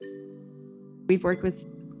We've worked with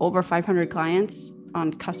over 500 clients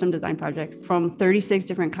on custom design projects from 36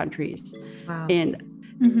 different countries. Wow.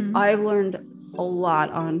 And I've learned a lot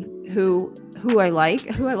on who I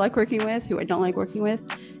like working with, who I don't like working with.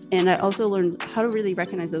 And I also learned how to really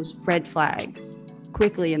recognize those red flags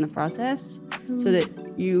quickly in the process so that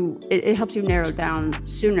it helps you narrow down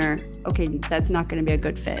sooner. Okay, that's not going to be a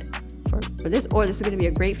good fit for this, or this is going to be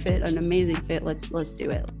a great fit, an amazing fit. Let's do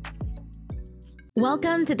it.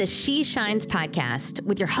 Welcome to the She Shines podcast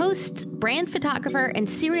with your hosts, brand photographer and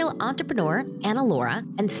serial entrepreneur, Anna Laura,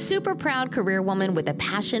 and super proud career woman with a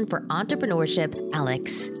passion for entrepreneurship,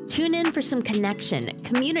 Alex. Tune in for some connection,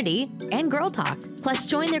 community, and girl talk. Plus,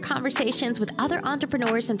 join their conversations with other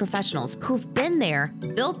entrepreneurs and professionals who've been there,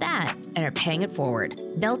 built that, and are paying it forward.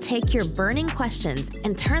 They'll take your burning questions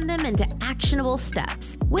and turn them into actionable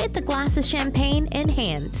steps with a glass of champagne in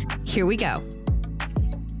hand. Here we go.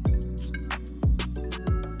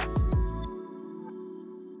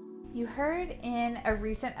 You heard in a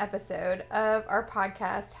recent episode of our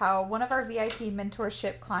podcast how one of our VIP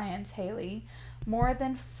mentorship clients, Haley, more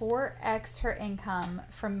than 4x her income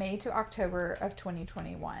from May to October of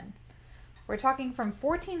 2021. We're talking from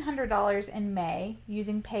 $1,400 in May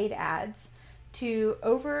using paid ads to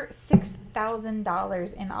over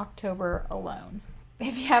 $6,000 in October alone.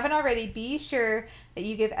 If you haven't already, be sure that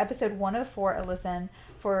you give episode 104 a listen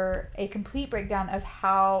for a complete breakdown of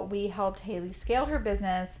how we helped Haley scale her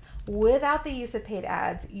business without the use of paid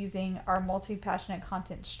ads using our multi-passionate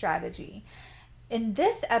content strategy. In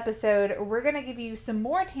this episode, we're going to give you some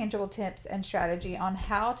more tangible tips and strategy on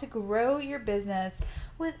how to grow your business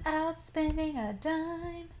without spending a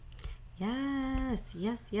dime. Yes.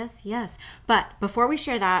 But before we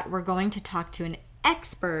share that, we're going to talk to an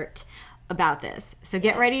expert about this. So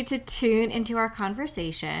get ready to tune into our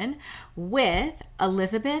conversation with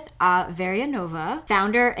Elizabeth Averyanova,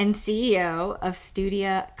 founder and CEO of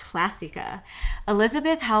Studio Classica.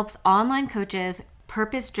 Elizabeth helps online coaches,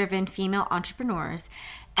 purpose-driven female entrepreneurs,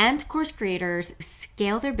 and course creators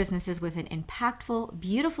scale their businesses with an impactful,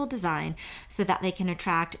 beautiful design so that they can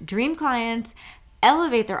attract dream clients,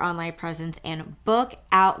 elevate their online presence, and book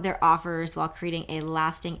out their offers while creating a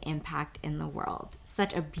lasting impact in the world.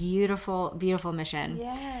 Such a beautiful, beautiful mission.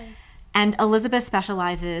 Yes. And Elizabeth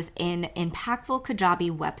specializes in impactful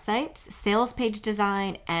Kajabi websites, sales page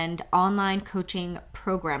design, and online coaching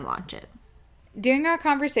program launches. During our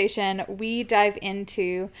conversation, we dive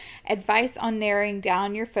into advice on narrowing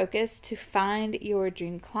down your focus to find your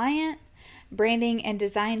dream client, branding and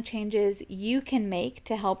design changes you can make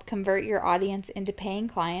to help convert your audience into paying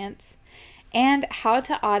clients, and how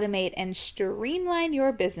to automate and streamline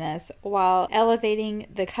your business while elevating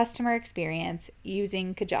the customer experience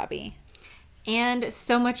using Kajabi. And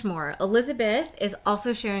so much more. Elizabeth is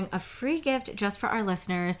also sharing a free gift just for our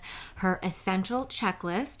listeners, her essential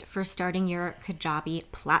checklist for starting your Kajabi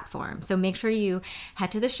platform. So make sure you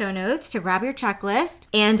head to the show notes to grab your checklist.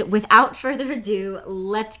 And without further ado,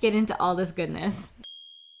 let's get into all this goodness.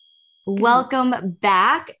 Welcome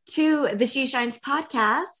back to the She Shines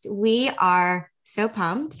podcast. We are so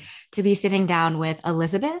pumped to be sitting down with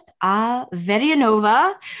Elizabeth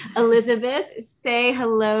Averyanova. Elizabeth, say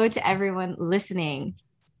hello to everyone listening.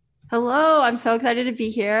 Hello, I'm so excited to be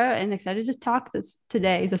here and excited to talk this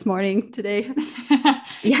morning.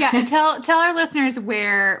 Yeah, tell our listeners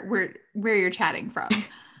where you're chatting from.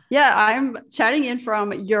 Yeah, I'm chatting in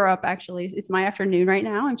from Europe, actually. It's my afternoon right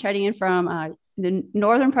now. I'm chatting in from the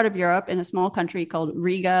northern part of Europe in a small country called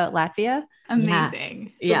Riga, Latvia.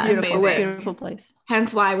 Amazing. Yeah. Beautiful place.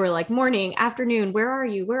 Hence why we're like morning, afternoon. Where are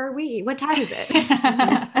you? Where are we? What time is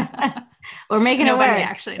it? We're making it work. Nobody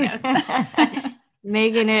actually knows.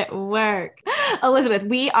 Making it work. Elizabeth,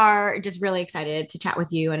 we are just really excited to chat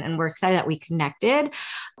with you and we're excited that we connected.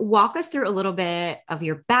 Walk us through a little bit of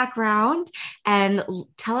your background and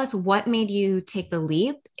tell us what made you take the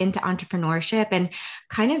leap into entrepreneurship and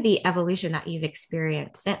kind of the evolution that you've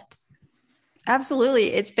experienced since.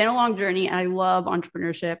 Absolutely. It's been a long journey. I love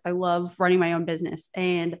entrepreneurship. I love running my own business.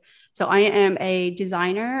 And so I am a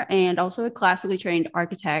designer and also a classically trained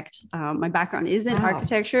architect. My background is in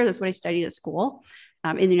architecture. That's what I studied at school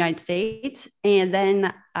in the United States. And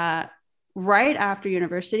then right after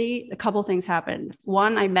university, a couple of things happened.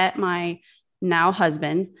 One, I met my now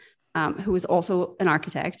husband, who was also an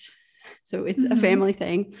architect. So it's a family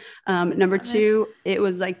thing. Number two, it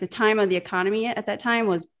was like the time of the economy at that time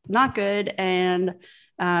was not good. And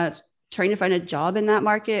trying to find a job in that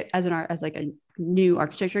market as like a new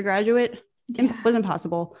architecture graduate was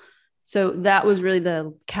impossible. So that was really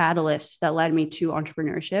the catalyst that led me to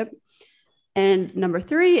entrepreneurship. And number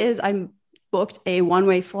three is I booked a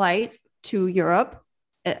one-way flight to Europe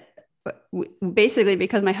basically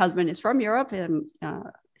because my husband is from Europe, and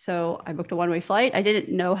so I booked a one-way flight. I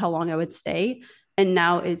didn't know how long I would stay, and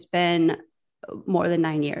now it's been more than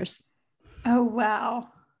 9 years. Oh, wow.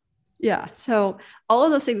 Yeah. So all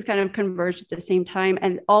of those things kind of converged at the same time.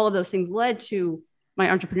 And all of those things led to my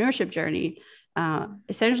entrepreneurship journey.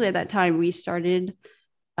 Essentially at that time we started,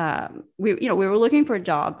 we were looking for a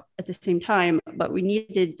job at the same time, but we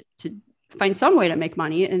needed to find some way to make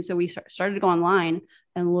money. And so we started to go online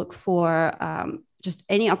and look for just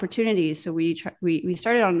any opportunities. So we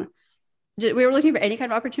started on, we were looking for any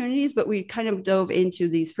kind of opportunities, but we kind of dove into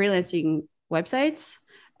these freelancing websites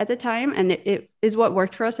at the time. And it is what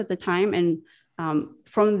worked for us at the time. And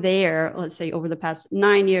from there, let's say over the past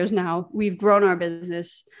 9 years now, we've grown our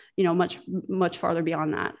business, much, much farther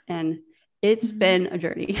beyond that. And it's been a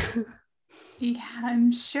journey. Yeah,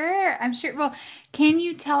 I'm sure. Well, can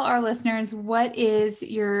you tell our listeners what is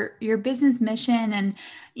your business mission and,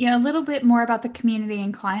 a little bit more about the community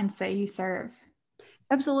and clients that you serve?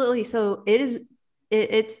 Absolutely. So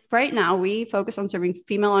it's right now we focus on serving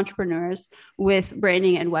female entrepreneurs with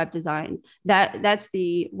branding and web design. That's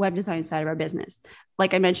the web design side of our business.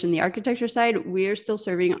 Like I mentioned, the architecture side, we're still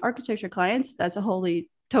serving architecture clients. That's a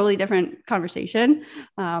totally different conversation.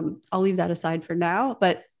 I'll leave that aside for now,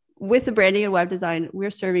 but with the branding and web design,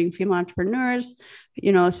 we're serving female entrepreneurs,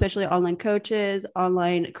 especially online coaches,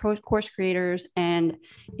 online course creators, and,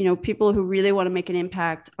 people who really want to make an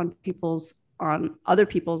impact on other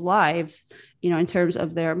people's lives, in terms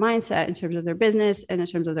of their mindset, in terms of their business, and in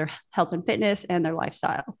terms of their health and fitness and their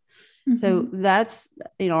lifestyle. Mm-hmm. So that's,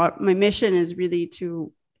 my mission is really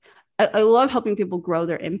I love helping people grow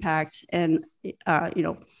their impact and,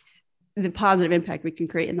 the positive impact we can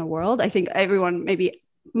create in the world. I think everyone, maybe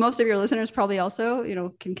most of your listeners probably also,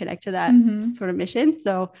 can connect to that sort of mission.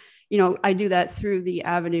 So, I do that through the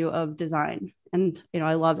avenue of design, and,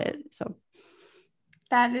 I love it. So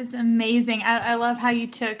that is amazing. I love how you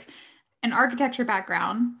took an architecture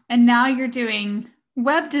background and now you're doing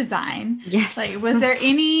web design. Yes. Like, was there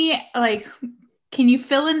any, can you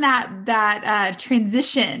fill in that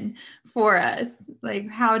transition for us?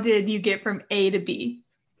 Like, how did you get from A to B?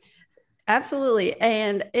 Absolutely.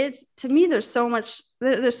 And to me, there's so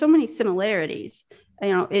many similarities.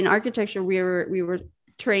 In architecture, we were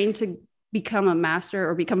trained to become a master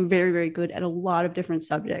or become very, very good at a lot of different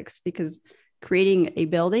subjects, because creating a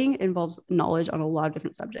building involves knowledge on a lot of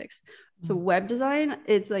different subjects. So web design,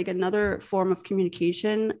 it's like another form of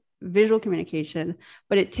communication, visual communication,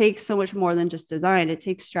 but it takes so much more than just design. It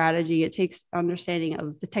takes strategy. It takes understanding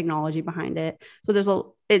of the technology behind it.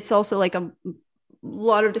 So it's also like a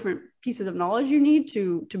lot of different pieces of knowledge you need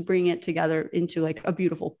to bring it together into like a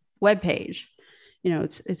beautiful web page.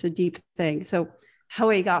 It's a deep thing. So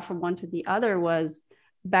how I got from one to the other was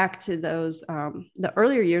back to those, the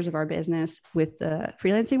earlier years of our business with the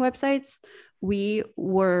freelancing websites. We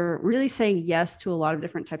were really saying yes to a lot of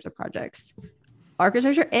different types of projects,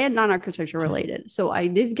 architecture and non-architecture related. So I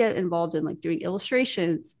did get involved in like doing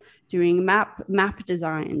illustrations, doing map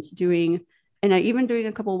designs, and even doing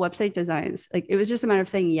a couple of website designs. Like, it was just a matter of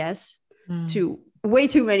saying yes to way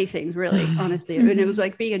too many things, really, honestly. And it was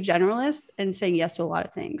like being a generalist and saying yes to a lot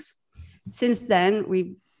of things. Since then,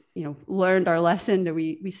 we learned our lesson that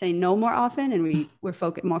we say no more often, and we're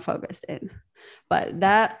more focused in. But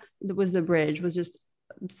that was the bridge, was just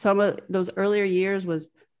some of those earlier years was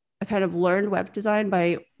I kind of learned web design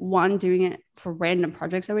by, one, doing it for random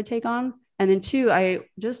projects I would take on. And then two, I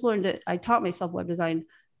just learned it. I taught myself web design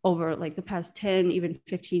over like the past 10, even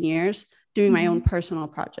 15 years, doing my own personal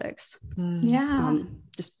projects. Yeah.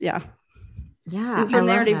 Yeah. And from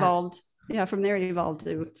there it evolved. Yeah. From there it evolved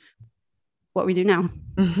to what we do now.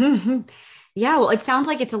 Yeah. Well, it sounds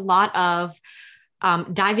like it's a lot of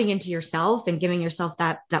diving into yourself and giving yourself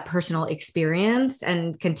that personal experience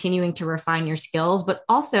and continuing to refine your skills, but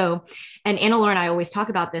also, and Anna-Laura and I always talk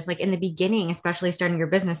about this, like in the beginning, especially starting your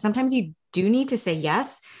business, sometimes you do need to say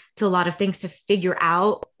yes to a lot of things to figure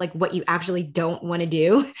out like what you actually don't want to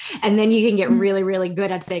do. And then you can get really, really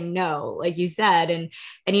good at saying no, like you said, and,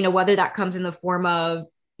 whether that comes in the form of,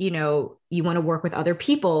 you want to work with other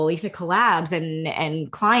people, you said collabs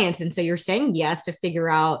and clients. And so you're saying yes to figure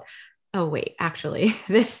out, oh, wait, actually,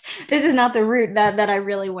 this is not the route that I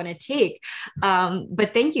really want to take.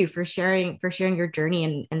 But thank you for sharing your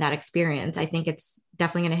journey and that experience. I think it's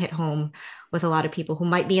definitely going to hit home with a lot of people who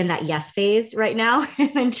might be in that yes phase right now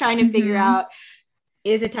and trying to figure out,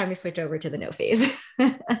 is it time to switch over to the no phase?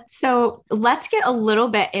 So let's get a little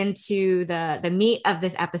bit into the meat of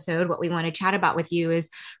this episode. What we want to chat about with you is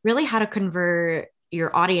really how to convert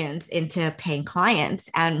your audience into paying clients.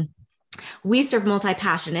 And we serve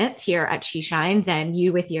multi-passionates here at She Shines, and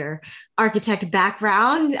you with your architect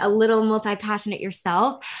background, a little multi-passionate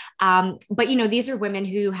yourself. But, these are women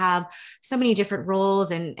who have so many different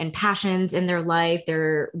roles and passions in their life.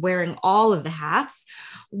 They're wearing all of the hats.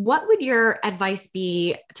 What would your advice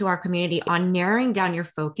be to our community on narrowing down your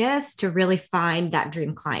focus to really find that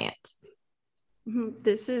dream client?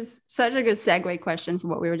 This is such a good segue question for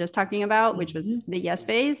what we were just talking about, which was the yes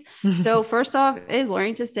phase. So first off is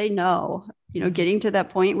learning to say no, getting to that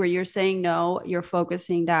point where you're saying no, you're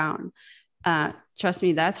focusing down. Trust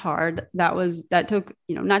me, that's hard. That took,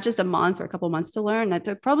 not just a month or a couple of months to learn. That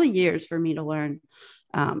took probably years for me to learn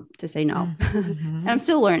to say no. And I'm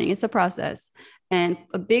still learning. It's a process. And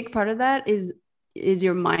a big part of that is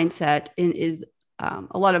your mindset, and is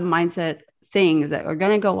a lot of mindset things that are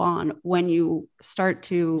going to go on when you start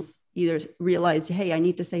to either realize, hey, I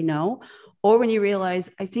need to say no, or when you realize,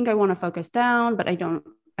 I think I want to focus down, but I don't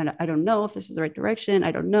know if this is the right direction.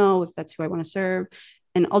 I don't know if that's who I want to serve.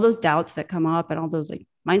 And all those doubts that come up and all those like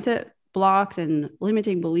mindset blocks and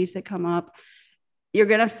limiting beliefs that come up, you're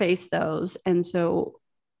going to face those. And so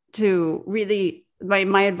to really,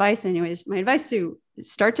 my advice to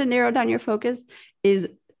start to narrow down your focus is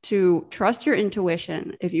to trust your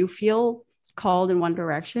intuition. If you feel called in one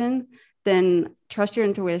direction, then trust your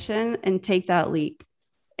intuition and take that leap.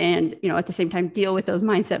 And, at the same time, deal with those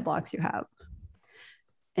mindset blocks you have.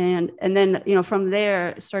 And then, from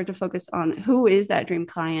there, start to focus on who is that dream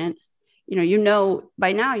client.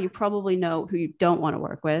 By now, you probably know who you don't want to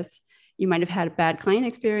work with. You might have had a bad client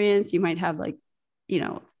experience. You might have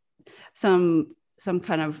some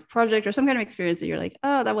kind of project or some kind of experience that you're like,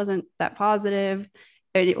 oh, that wasn't that positive.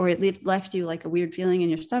 Or it left you like a weird feeling in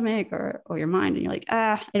your stomach or your mind. And you're like,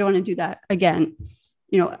 I don't want to do that again.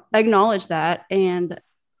 Acknowledge that and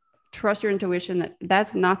trust your intuition that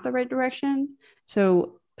that's not the right direction.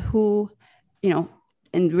 So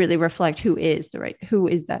and really reflect who is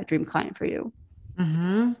that dream client for you.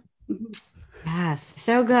 Yes.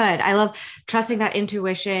 So good. I love trusting that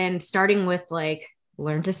intuition, starting with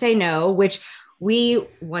learn to say no, which we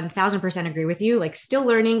 1000% agree with you, still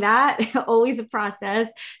learning that, always a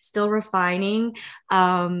process, still refining,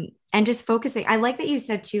 and just focusing. I like that you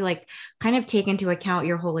said too, kind of take into account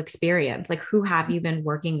your whole experience, who have you been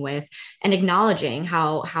working with, and acknowledging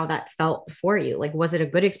how that felt for you. Was it a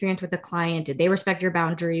good experience with a client? Did they respect your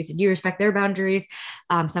boundaries? Did you respect their boundaries?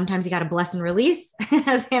 Sometimes you got to bless and release,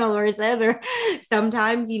 as Hannah Laura says, or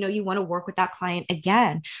sometimes, you want to work with that client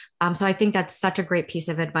again. So I think that's such a great piece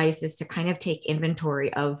of advice, is to kind of take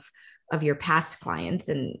inventory of your past clients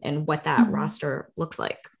and what that roster looks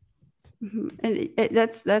like. And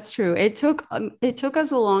that's true. It took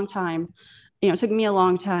us a long time. It took me a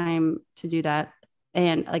long time to do that.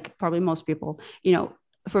 And probably most people,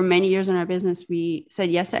 for many years in our business, we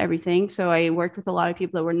said yes to everything. So I worked with a lot of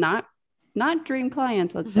people that were not dream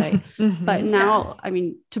clients, let's say. But now,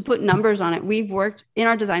 to put numbers on it, we've worked in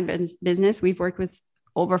our design business. We've worked with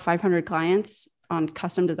over 500 clients on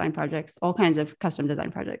custom design projects, all kinds of custom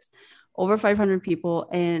design projects. Over 500 people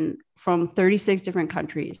and from 36 different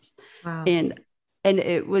countries. Wow. And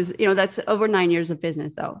it was, that's over 9 years of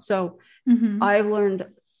business though. So I've learned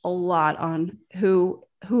a lot on who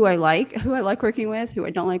I like working with, who I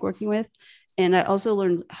don't like working with. And I also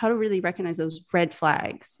learned how to really recognize those red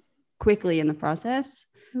flags quickly in the process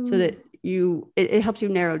so that it helps you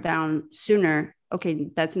narrow down sooner. Okay,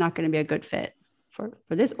 that's not going to be a good fit for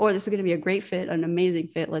this, or this is going to be a great fit, an amazing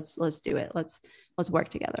fit. Let's do it. Let's work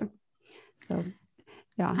together. So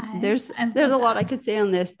yeah, there's a lot I could say on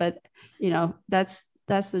this, but that's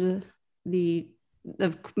the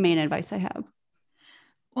main advice I have.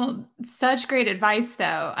 Well, such great advice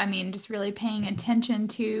though. Just really paying attention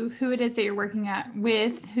to who it is that you're working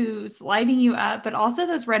with, who's lighting you up, but also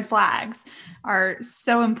those red flags are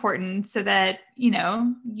so important so that,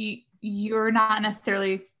 you're not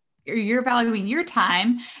necessarily, you're valuing your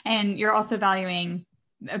time and you're also valuing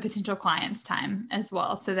a potential client's time as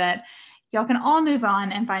well, so that y'all can all move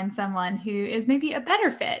on and find someone who is maybe a better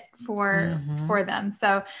fit for them.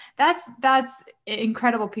 So that's an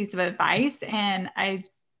incredible piece of advice. And I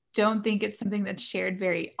don't think it's something that's shared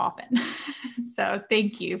very often. So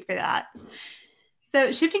thank you for that.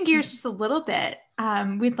 So shifting gears just a little bit,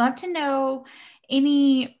 we'd love to know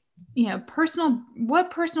any, what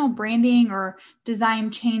personal branding or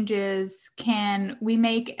design changes can we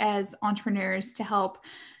make as entrepreneurs to help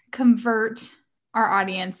convert our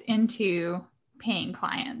audience into paying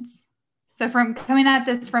clients? So from coming at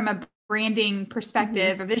this from a branding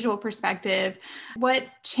perspective, a visual perspective, what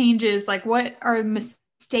changes, what are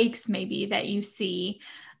mistakes maybe that you see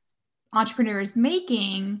entrepreneurs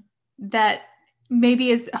making that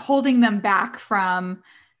maybe is holding them back from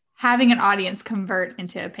having an audience convert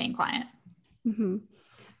into a paying client? Mm-hmm.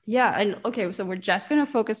 Yeah. And okay, so we're just going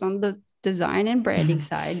to focus on the design and branding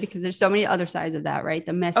side because there's so many other sides of that, right?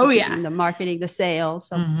 The messaging, the marketing, the sales.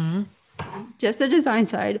 So just the design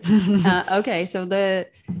side. Okay. So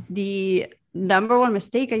the number one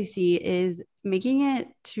mistake I see is making it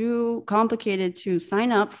too complicated to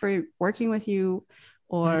sign up for working with you,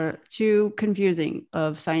 or too confusing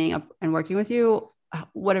of signing up and working with you,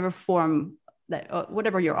 whatever form that,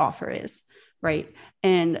 whatever your offer is. Right.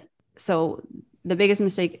 And so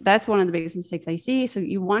that's one of the biggest mistakes I see. So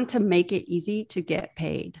you want to make it easy to get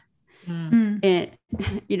paid. And,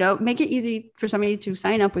 make it easy for somebody to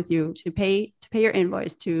sign up with you, to pay your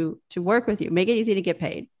invoice, to work with you, make it easy to get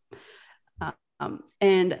paid. But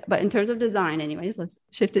in terms of design, anyways, let's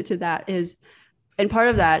shift it to that and part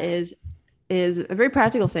of that is a very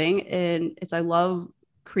practical thing. And I love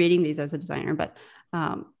creating these as a designer, but,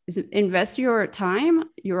 is invest your time,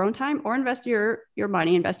 your own time, or invest your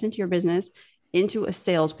money, invest into your business, into a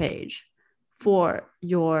sales page for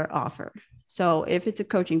your offer. So if it's a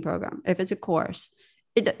coaching program, if it's a course,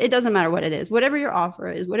 it doesn't matter what it is, whatever your offer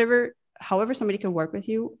is, however somebody can work with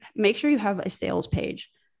you, make sure you have a sales page.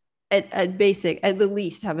 At the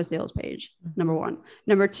least have a sales page. Number one.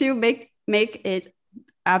 Number two, make it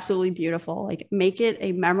absolutely beautiful. Like make it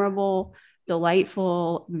a memorable,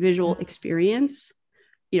 delightful visual experience.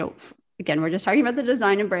 Again, we're just talking about the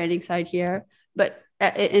design and branding side here, but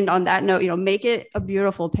and on that note, make it a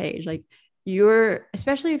beautiful page. Like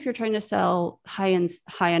especially if you're trying to sell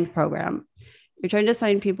high-end program, you're trying to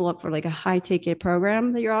sign people up for like a high ticket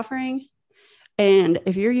program that you're offering. And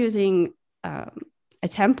if you're using a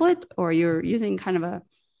template, or you're using kind of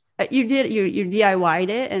you DIY'd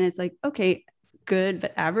it, and it's like, okay, good,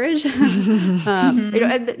 but average.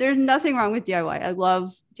 And there's nothing wrong with DIY. I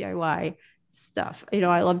love DIY stuff.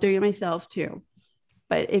 I love doing it myself too.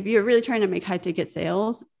 But if you're really trying to make high ticket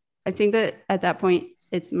sales, I think that at that point,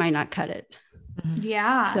 it might not cut it.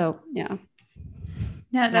 Yeah. So, yeah.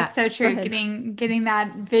 No, that's so true. Getting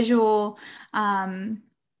that visual,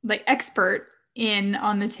 like expert in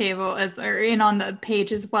on the table or in on the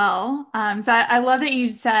page as well. So I love that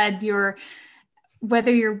you said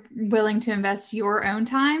whether you're willing to invest your own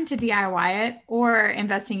time to DIY it or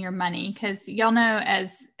investing your money, because y'all know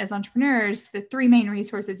as entrepreneurs, the three main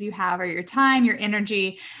resources you have are your time, your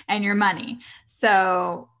energy, and your money.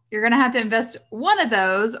 So you're going to have to invest one of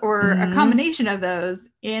those or a combination of those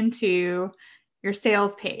into your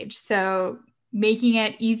sales page. So making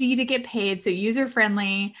it easy to get paid, so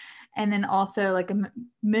user-friendly, and then also like a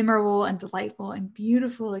memorable and delightful and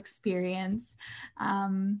beautiful experience.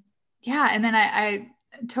 Yeah. And then I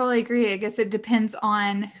totally agree. I guess it depends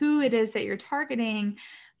on who it is that you're targeting,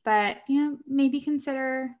 but, maybe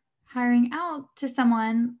consider hiring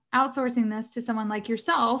outsourcing this to someone like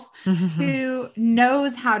yourself who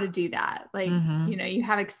knows how to do that. Like, you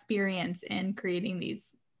have experience in creating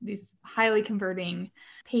these highly converting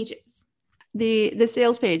pages. The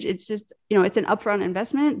sales page, it's just, it's an upfront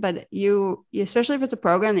investment, but you, especially if it's a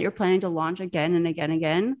program that you're planning to launch again and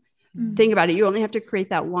again, think about it. You only have to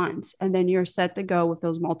create that once, and then you're set to go with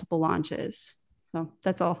those multiple launches. So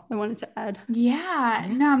that's all I wanted to add. Yeah,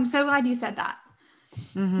 no, I'm so glad you said that.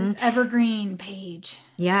 This evergreen page.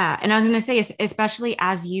 Yeah. And I was going to say, especially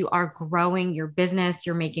as you are growing your business,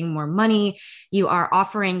 you're making more money, you are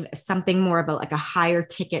offering something more of a higher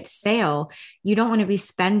ticket sale. You don't want to be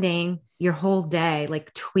spending your whole day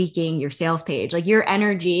like tweaking your sales page. Like your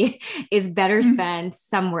energy is better spent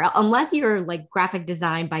somewhere else, unless you're like graphic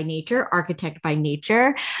design by nature, architect by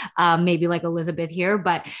nature, maybe like Elizabeth here.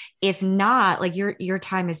 But if not, like your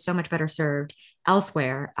time is so much better served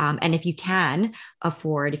elsewhere. And if you can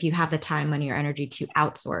afford, if you have the time, money, or energy to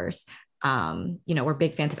outsource, we're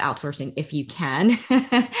big fans of outsourcing if you can.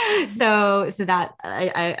 so that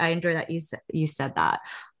I enjoy that you said that.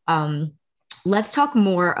 Let's talk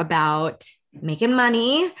more about making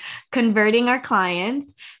money, converting our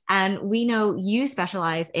clients. And we know you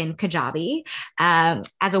specialize in Kajabi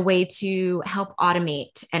as a way to help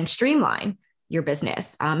automate and streamline your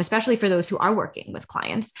business, especially for those who are working with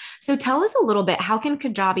clients. So tell us a little bit, how can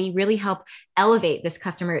Kajabi really help elevate this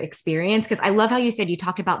customer experience? Because I love how you said you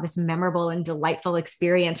talked about this memorable and delightful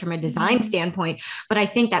experience from a design standpoint, but I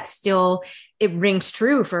think that still, it rings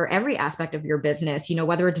true for every aspect of your business,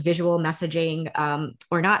 whether it's visual messaging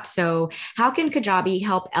or not. So how can Kajabi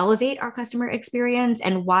help elevate our customer experience,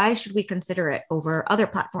 and why should we consider it over other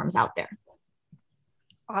platforms out there?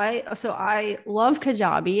 I love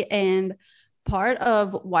Kajabi, and part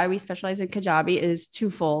of why we specialize in Kajabi is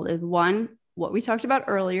twofold. Is one, what we talked about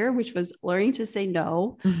earlier, which was learning to say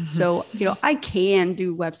no. So, I can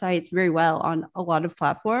do websites very well on a lot of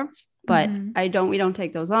platforms, but we don't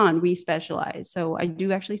take those on. We specialize. So I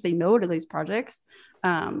do actually say no to these projects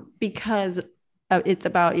because it's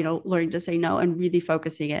about, learning to say no and really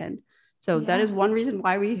focusing in. So that is one reason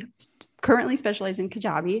why we currently specialize in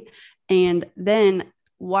Kajabi. And then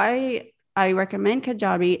why I recommend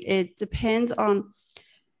Kajabi, it depends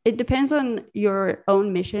on your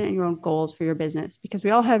own mission and your own goals for your business, because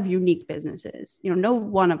we all have unique businesses. No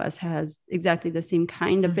one of us has exactly the same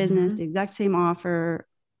kind of business, the exact same offer,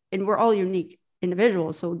 and we're all unique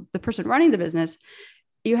individuals. So the person running the business,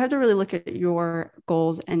 you have to really look at your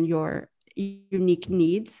goals and your unique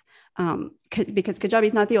needs, because Kajabi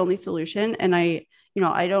is not the only solution. And I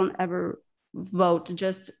don't ever vote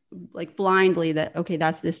just like blindly that, okay,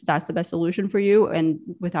 that's the best solution for you, and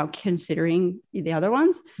without considering the other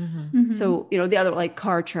ones. So, the other, like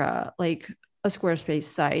Kartra, like a Squarespace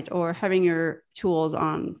site, or having your tools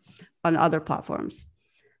on other platforms.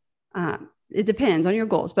 It depends on your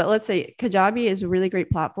goals, but let's say Kajabi is a really great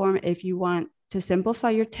platform if you want to simplify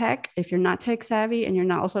your tech. If you're not tech savvy and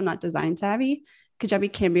you're also not design savvy,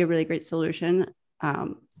 Kajabi can be a really great solution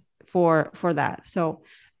for that. So,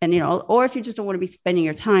 and, or if you just don't want to be spending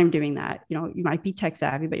your time doing that, you might be tech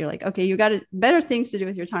savvy, but you're like, okay, you got better things to do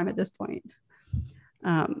with your time at this point.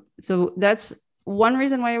 So that's one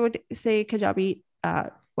reason why I would say Kajabi,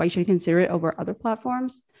 why you should consider it over other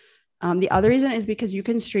platforms. The other reason is because you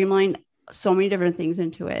can streamline so many different things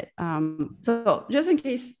into it. So just in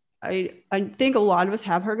case, I think a lot of us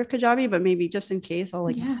have heard of Kajabi, but maybe just in case, I'll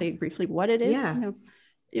say briefly what it is.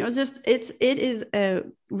 It is a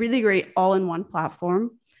really great all-in-one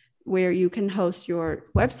platform where you can host your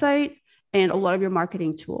website and a lot of your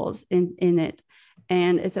marketing tools in it.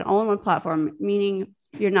 And it's an all-in-one platform, meaning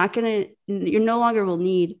you no longer will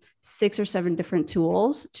need 6 or 7 different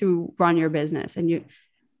tools to run your business. And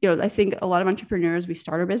I think a lot of entrepreneurs, we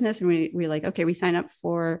start our business and we're like, okay, we sign up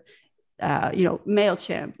for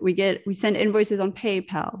MailChimp, we send invoices on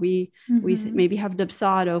PayPal. We maybe have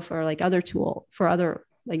Dubsado for like other tool for other,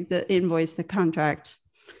 like the invoice, the contract,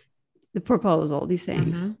 the proposal, these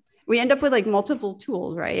things. We end up with like multiple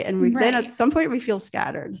tools, right? And then at some point we feel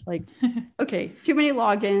scattered, like, okay, too many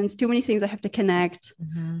logins, too many things I have to connect,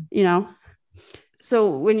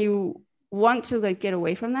 So when you want to like get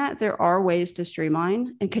away from that, there are ways to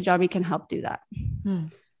streamline, and Kajabi can help do that.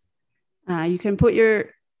 You can put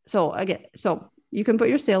your sales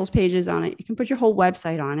pages on it. You can put your whole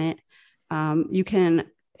website on it. You can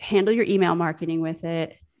handle your email marketing with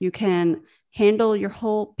it. You can handle your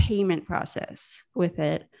whole payment process with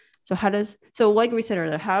it. So like we said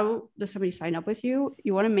earlier, how does somebody sign up with you?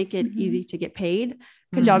 You want to make it easy to get paid.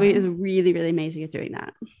 Kajabi is really, really amazing at doing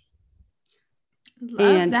that.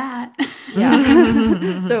 Love that.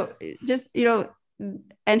 Yeah. So just,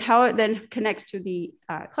 and how it then connects to the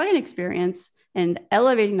client experience and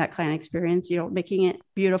elevating that client experience, making it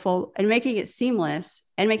beautiful and making it seamless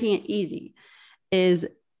and making it easy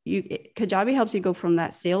Kajabi helps you go from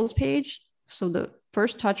that sales page. So the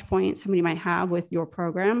first touch point somebody might have with your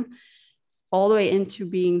program, all the way into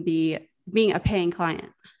being a paying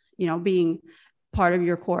client, being part of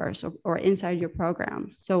your course or inside your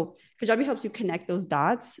program. So Kajabi helps you connect those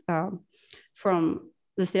dots from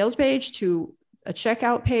the sales page to a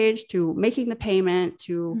checkout page, to making the payment,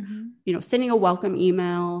 to, sending a welcome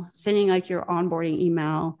email, sending like your onboarding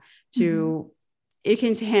email, to, it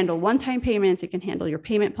can handle one-time payments. It can handle your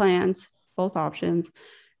payment plans, both options,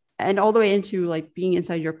 and all the way into like being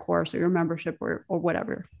inside your course or your membership or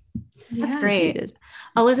whatever. That's great.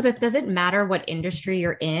 Elizabeth, does it matter what industry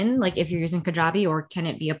you're in? Like if you're using Kajabi, or can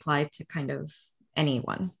it be applied to kind of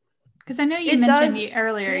anyone? Because I know you mentioned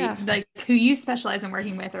earlier, like who you specialize in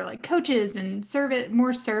working with are like coaches and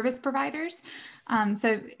more service providers.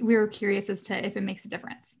 So we were curious as to if it makes a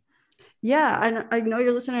difference. Yeah. I know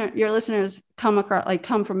your listeners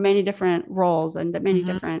come from many different roles and many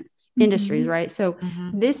different industries, right? So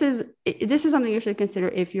this is something you should consider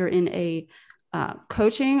if you're in a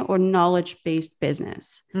coaching or knowledge-based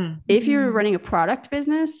business. If you're running a product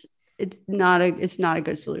business, it's not a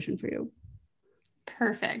good solution for you.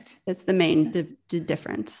 Perfect. That's the main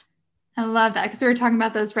difference. I love that, because we were talking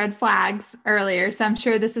about those red flags earlier. So I'm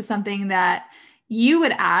sure this is something that you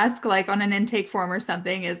would ask like on an intake form or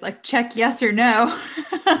something, is like, check yes or no,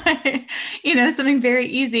 something very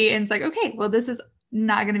easy. And it's like, okay, well, this is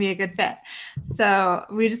not going to be a good fit. So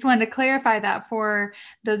we just wanted to clarify that for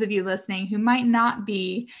those of you listening who might not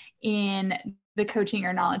be in the coaching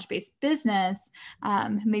or knowledge-based business.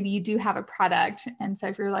 Maybe you do have a product. And so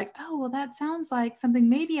if you're like, oh, well, that sounds like something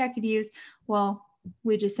maybe I could use. Well,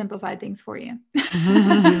 we just simplified things for you.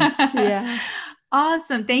 Yeah.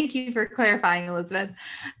 Awesome. Thank you for clarifying, Elizabeth.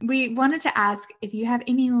 We wanted to ask if you have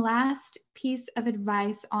any last piece of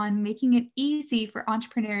advice on making it easy for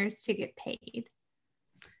entrepreneurs to get paid.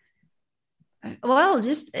 Well,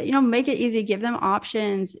 just, make it easy, give them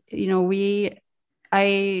options.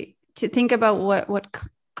 To think about what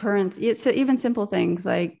currency, it's even simple things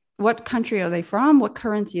like what country are they from? What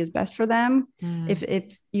currency is best for them?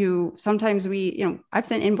 If you, sometimes I've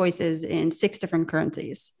sent invoices in 6 different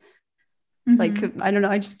currencies. Like, I don't know,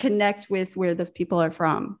 I just connect with where the people are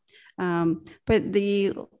from. But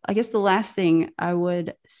I guess the last thing I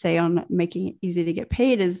would say on making it easy to get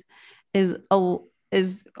paid is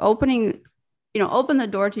opening, open the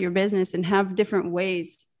door to your business and have different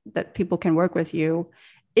ways that people can work with you.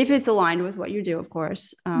 If it's aligned with what you do, of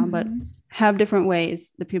course, but have different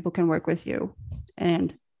ways that people can work with you,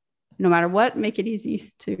 and no matter what, make it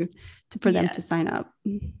easy for them to sign up.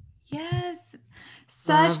 Yes.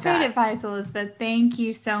 Such great advice, Elizabeth. Thank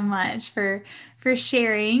you so much for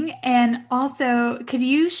sharing. And also, could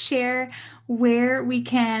you share where we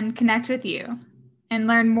can connect with you and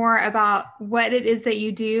learn more about what it is that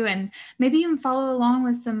you do, and maybe even follow along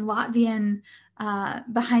with some Latvian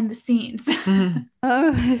behind the scenes?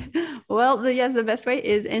 Well, the best way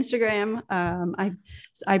is Instagram.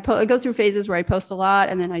 I go through phases where I post a lot,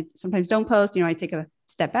 and then I sometimes don't post. I take a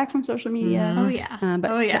step back from social media.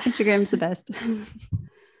 But Instagram's the best.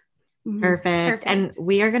 Perfect. And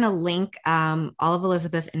we are going to link all of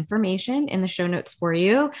Elizabeth's information in the show notes for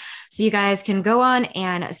you, so you guys can go on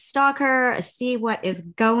and stalk her, see what is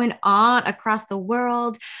going on across the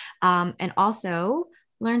world, and also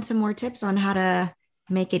learn some more tips on how to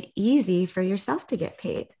make it easy for yourself to get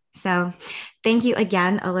paid. So thank you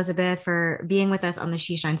again, Elizabeth, for being with us on the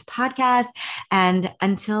She Shines podcast. And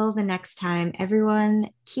until the next time, everyone,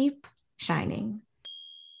 keep shining.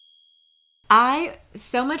 I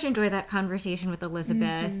so much enjoyed that conversation with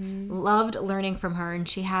Elizabeth. Loved learning from her, and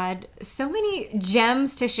she had so many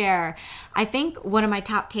gems to share. I think one of my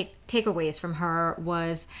top takeaways from her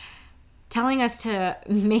was telling us to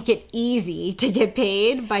make it easy to get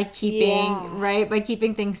paid by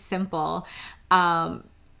keeping things simple.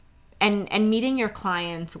 And meeting your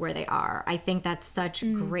clients where they are. I think that's such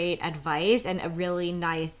great advice and a really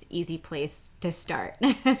nice, easy place to start.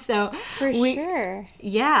 So sure.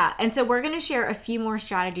 Yeah. And so we're going to share a few more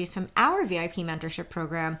strategies from our VIP mentorship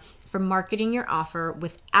program for marketing your offer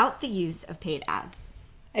without the use of paid ads.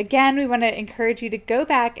 Again, we want to encourage you to go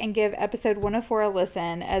back and give episode 104 a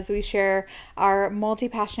listen as we share our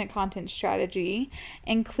multi-passionate content strategy,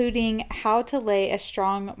 including how to lay a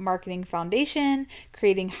strong marketing foundation,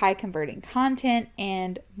 creating high converting content,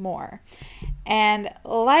 and more. And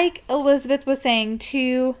like Elizabeth was saying,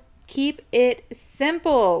 to keep it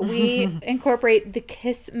simple, we incorporate the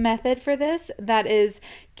KISS method for this. That is,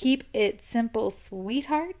 keep it simple,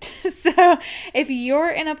 sweetheart. So if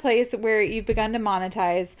you're in a place where you've begun to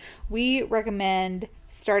monetize, we recommend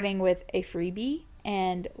starting with a freebie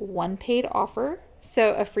and one paid offer.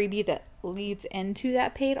 So a freebie that leads into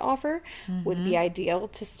that paid offer would be ideal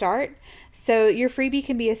to start. So your freebie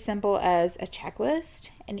can be as simple as a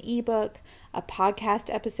checklist, an ebook, a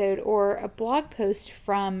podcast episode, or a blog post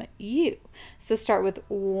from you. So start with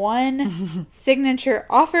one signature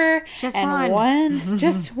offer, one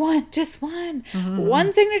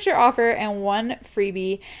signature offer and one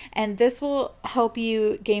freebie. And this will help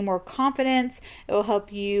you gain more confidence. It will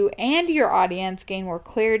help you and your audience gain more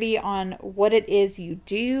clarity on what it is you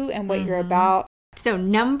do and what you're about. So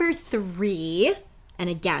number 3, and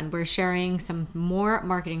again, we're sharing some more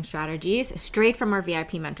marketing strategies straight from our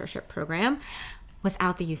VIP mentorship program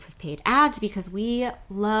without the use of paid ads, because we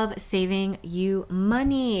love saving you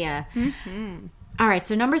money. All right,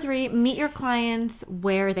 so number 3, meet your clients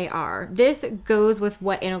where they are. This goes with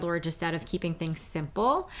what Anna Laura just said of keeping things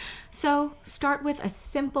simple. So start with a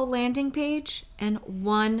simple landing page and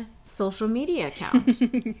one social media account.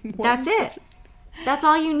 That's it. That's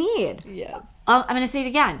all you need. Yes. I'm going to say it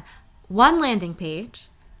again. One landing page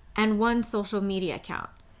and one social media account.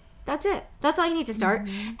 That's it. That's all you need to start.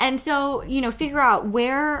 And so, figure out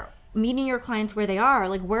meeting your clients where they are.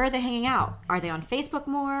 Like, where are they hanging out? Are they on Facebook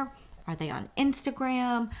more? Are they on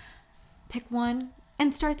Instagram? Pick one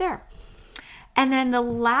and start there. And then the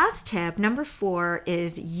last tip, number 4,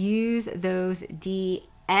 is use those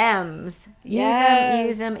DMs.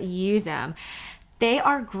 Use them. They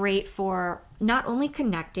are great for not only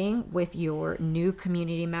connecting with your new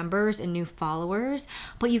community members and new followers,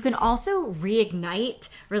 but you can also reignite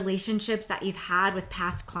relationships that you've had with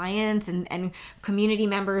past clients and community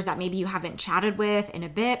members that maybe you haven't chatted with in a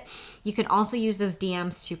bit. You can also use those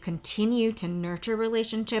DMs to continue to nurture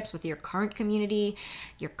relationships with your current community,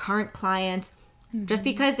 your current clients. Just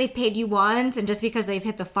because they've paid you once and just because they've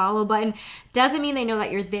hit the follow button doesn't mean they know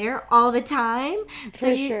that you're there all the time.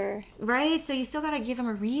 For sure. Right? So you still got to give them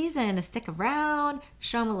a reason to stick around,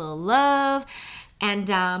 show them a little love. And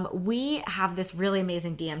we have this really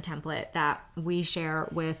amazing DM template that we share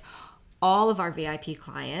with all of our VIP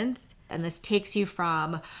clients. And this takes you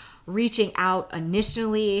from reaching out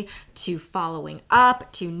initially to following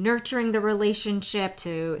up to nurturing the relationship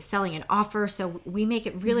to selling an offer. So we make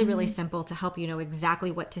it really, really simple to help you know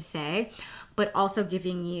exactly what to say, but also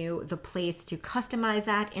giving you the place to customize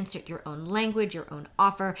that, insert your own language, your own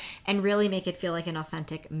offer, and really make it feel like an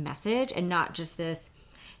authentic message and not just this,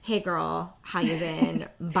 hey girl, how you been?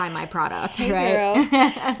 Buy my product, hey right? Girl.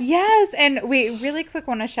 Yes. And we really quick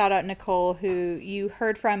want to shout out Nicole, who you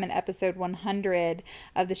heard from in episode 100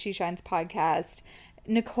 of the She Shines podcast.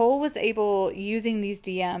 Nicole was able, using these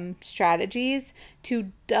DM strategies,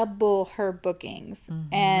 to double her bookings.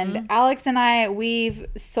 And Alex and I, we've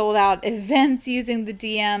sold out events using the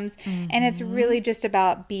DMs, and it's really just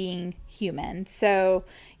about being human. So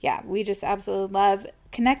yeah, we just absolutely love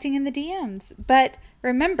connecting in the DMs. But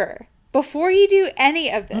remember, before you do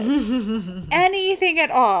any of this, anything at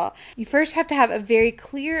all, you first have to have a very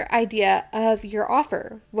clear idea of your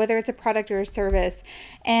offer, whether it's a product or a service,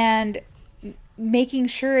 and making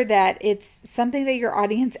sure that it's something that your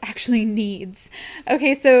audience actually needs.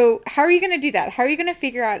 Okay, so how are you going to do that? How are you going to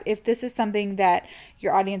figure out if this is something that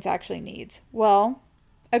your audience actually needs? Well,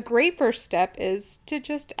 a great first step is to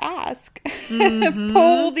just ask.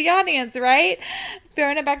 Poll the audience, right?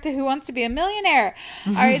 Throwing it back to Who Wants to Be a Millionaire.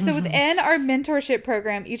 All right, so within our mentorship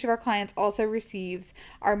program, each of our clients also receives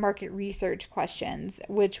our market research questions,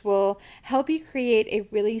 which will help you create a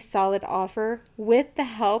really solid offer with the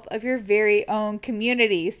help of your very own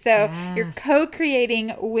community. So you're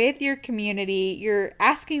co-creating with your community. You're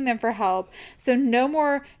asking them for help. So no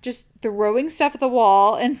more just throwing stuff at the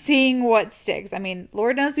wall and seeing what sticks. I mean,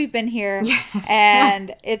 Lord knows we've been here,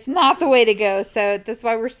 and it's not the way to go. So that's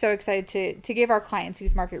why we're so excited to give our clients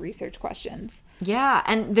these market research questions. Yeah,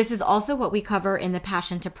 and this is also what we cover in the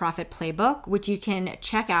Passion to Profit playbook, which you can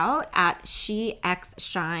check out at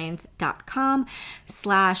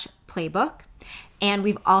shexshines.com/playbook. And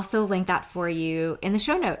we've also linked that for you in the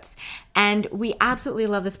show notes. And we absolutely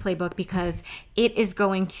love this playbook because it is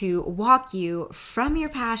going to walk you from your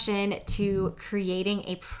passion to creating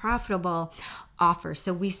a profitable offer.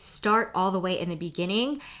 So we start all the way in the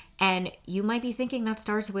beginning. And you might be thinking that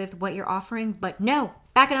starts with what you're offering, but no,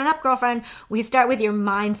 backing it up, girlfriend. We start with your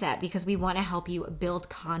mindset because we want to help you build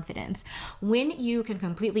confidence. When you can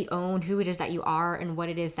completely own who it is that you are and what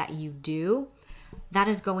it is that you do, that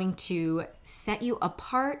is going to set you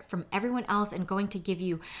apart from everyone else and going to give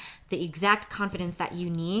you the exact confidence that you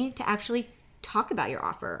need to actually talk about your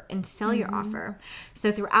offer and sell your offer.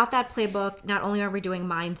 So throughout that playbook, not only are we doing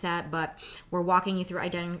mindset, but we're walking you through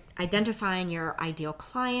identifying your ideal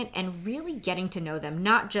client and really getting to know them,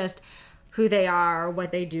 not just who they are,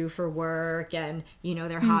 what they do for work, and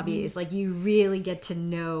their hobbies. Like, you really get to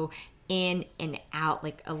know in and out,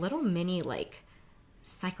 like a little mini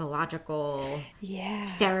psychological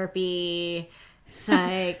therapy,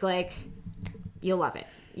 like you'll love it.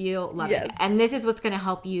 You'll love it. And this is what's going to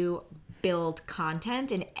help you build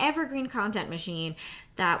content, an evergreen content machine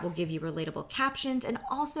that will give you relatable captions and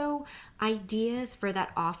also ideas for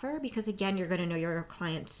that offer, because again, you're going to know your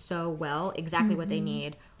client so well, exactly what they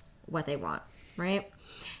need, what they want, right?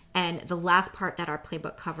 And the last part that our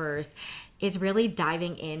playbook covers is really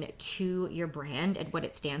diving into your brand and what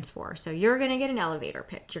it stands for. So you're going to get an elevator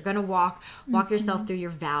pitch. You're going to walk yourself through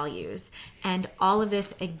your values. And all of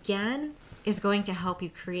this, again, is going to help you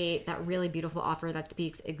create that really beautiful offer that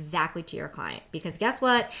speaks exactly to your client. Because guess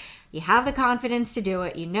what? You have the confidence to do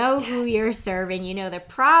it. You know who you're serving. You know the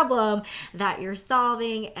problem that you're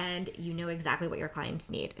solving. And you know exactly what your clients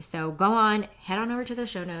need. So go on, head on over to the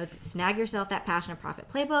show notes, snag yourself that Passion to Profit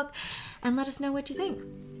playbook, and let us know what you think.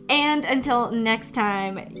 And until next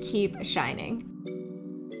time, keep shining.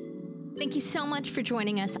 Thank you so much for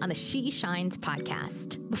joining us on the She Shines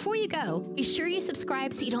podcast. Before you go, be sure you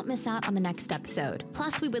subscribe so you don't miss out on the next episode.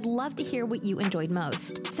 Plus, we would love to hear what you enjoyed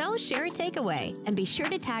most. So share a takeaway and be sure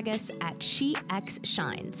to tag us at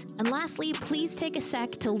SXS. And lastly, please take a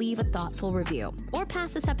sec to leave a thoughtful review or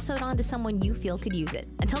pass this episode on to someone you feel could use it.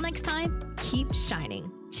 Until next time, keep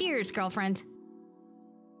shining. Cheers, girlfriend.